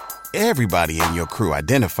 Everybody in your crew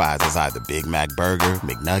identifies as either Big Mac Burger,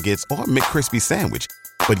 McNuggets, or McCrispy Sandwich.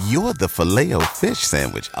 But you're the Filet-O-Fish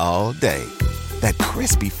Sandwich all day. That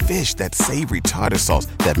crispy fish, that savory tartar sauce,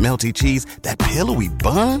 that melty cheese, that pillowy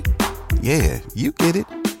bun. Yeah, you get it.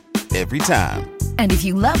 Every time. And if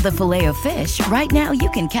you love the Filet-O-Fish, right now you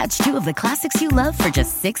can catch two of the classics you love for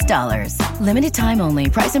just $6. Limited time only.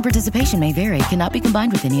 Price and participation may vary. Cannot be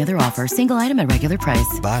combined with any other offer. Single item at regular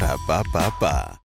price. Ba-da-ba-ba-ba.